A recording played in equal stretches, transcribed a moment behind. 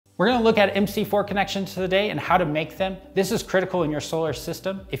We're going to look at MC4 connections today and how to make them. This is critical in your solar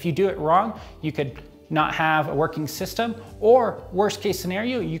system. If you do it wrong, you could not have a working system, or worst case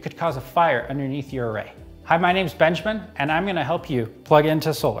scenario, you could cause a fire underneath your array. Hi, my name's Benjamin, and I'm going to help you plug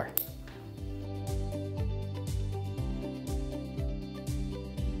into solar.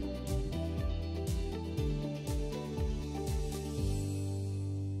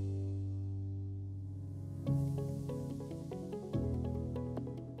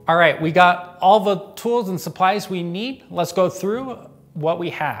 All right, we got all the tools and supplies we need. Let's go through what we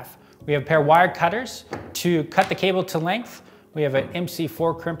have. We have a pair of wire cutters to cut the cable to length. We have an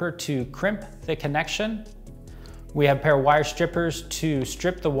MC4 crimper to crimp the connection. We have a pair of wire strippers to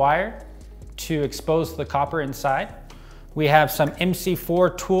strip the wire to expose the copper inside. We have some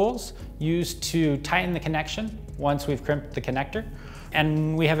MC4 tools used to tighten the connection once we've crimped the connector.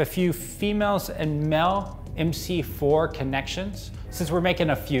 And we have a few females and male MC4 connections, since we're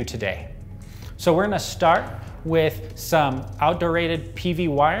making a few today. So we're gonna start with some outdoor rated PV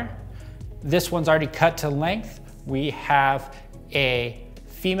wire. This one's already cut to length. We have a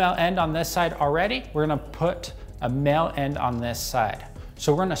female end on this side already. We're gonna put a male end on this side.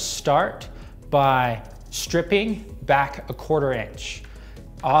 So we're gonna start by stripping back a 1/4 inch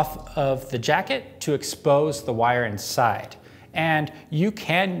off of the jacket to expose the wire inside. And you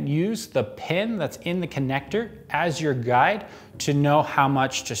can use the pin that's in the connector as your guide to know how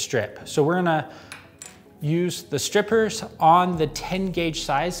much to strip. So we're gonna use the strippers on the 10 gauge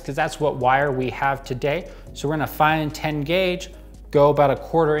size because that's what wire we have today. So we're gonna find 10 gauge, go about a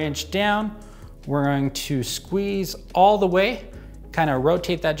 1/4 inch down. We're going to squeeze all the way, kind of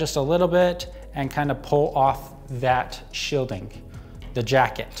rotate that just a little bit and kind of pull off that shielding, the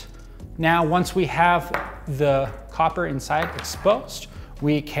jacket. Now, once we have the copper inside exposed,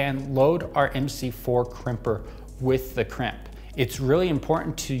 we can load our MC4 crimper with the crimp. It's really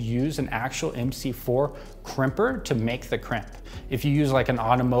important to use an actual MC4 crimper to make the crimp. If you use like an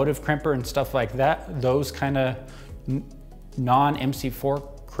automotive crimper and stuff like that, those kind of non-MC4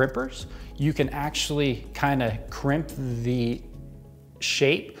 crimpers, you can actually kind of crimp the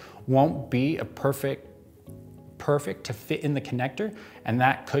shape, won't be a perfect to fit in the connector, and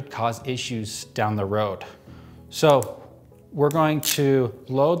that could cause issues down the road. So we're going to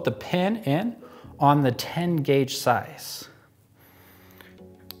load the pin in on the 10 gauge size.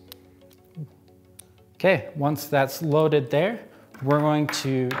 Okay, once that's loaded there, we're going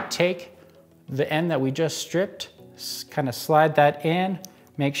to take the end that we just stripped, kind of slide that in,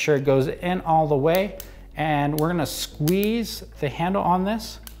 make sure it goes in all the way, and we're gonna squeeze the handle on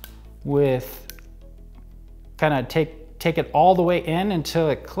this with kind of take it all the way in until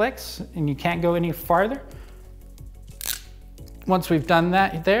it clicks and you can't go any farther. Once we've done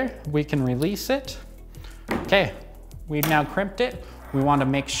that there, we can release it. Okay, we've now crimped it. We want to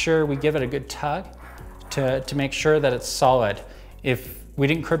make sure we give it a good tug to make sure that it's solid. If we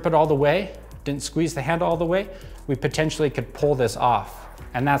didn't crimp it all the way, didn't squeeze the handle all the way, we potentially could pull this off,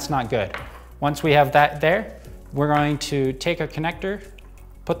 and that's not good. Once we have that there, we're going to take our connector,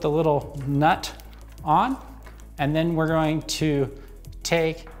 put the little nut on, and then we're going to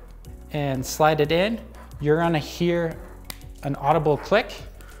take and slide it in. You're gonna hear an audible click.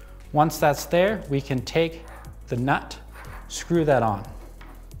 Once that's there, we can take the nut, screw that on.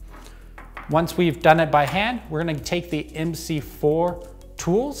 Once we've done it by hand, we're gonna take the MC4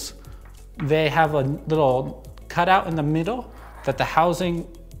 tools. They have a little cutout in the middle that the housing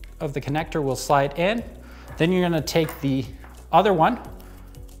of the connector will slide in. Then you're gonna take the other one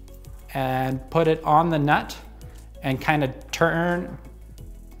and put it on the nut and kind of turn,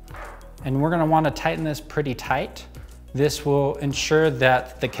 and we're gonna wanna tighten this pretty tight. This will ensure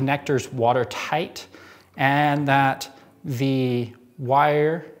that the connector's watertight and that the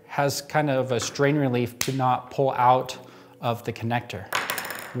wire has kind of a strain relief to not pull out of the connector.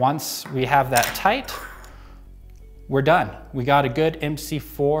 Once we have that tight, we're done. We got a good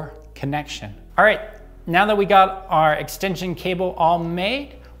MC4 connection. All right, now that we got our extension cable all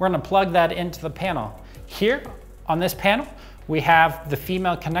made, we're gonna plug that into the panel. Here on this panel, we have the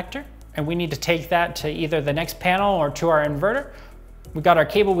female connector, and we need to take that to either the next panel or to our inverter. We got our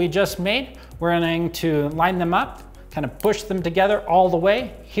cable we just made. We're going to line them up, kind of push them together all the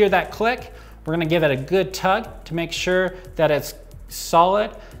way. Hear that click. We're gonna give it a good tug to make sure that it's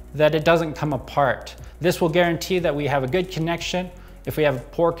solid, that it doesn't come apart. This will guarantee that we have a good connection. If we have a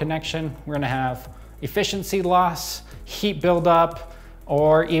poor connection, we're gonna have efficiency loss, heat buildup,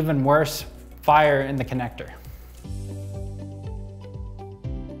 or even worse, fire in the connector.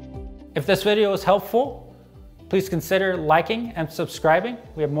 If this video was helpful, please consider liking and subscribing.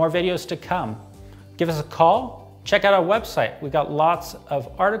 We have more videos to come. Give us a call check out our website. We got lots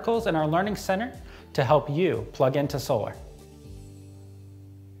of articles in our Learning Center to help you plug into solar.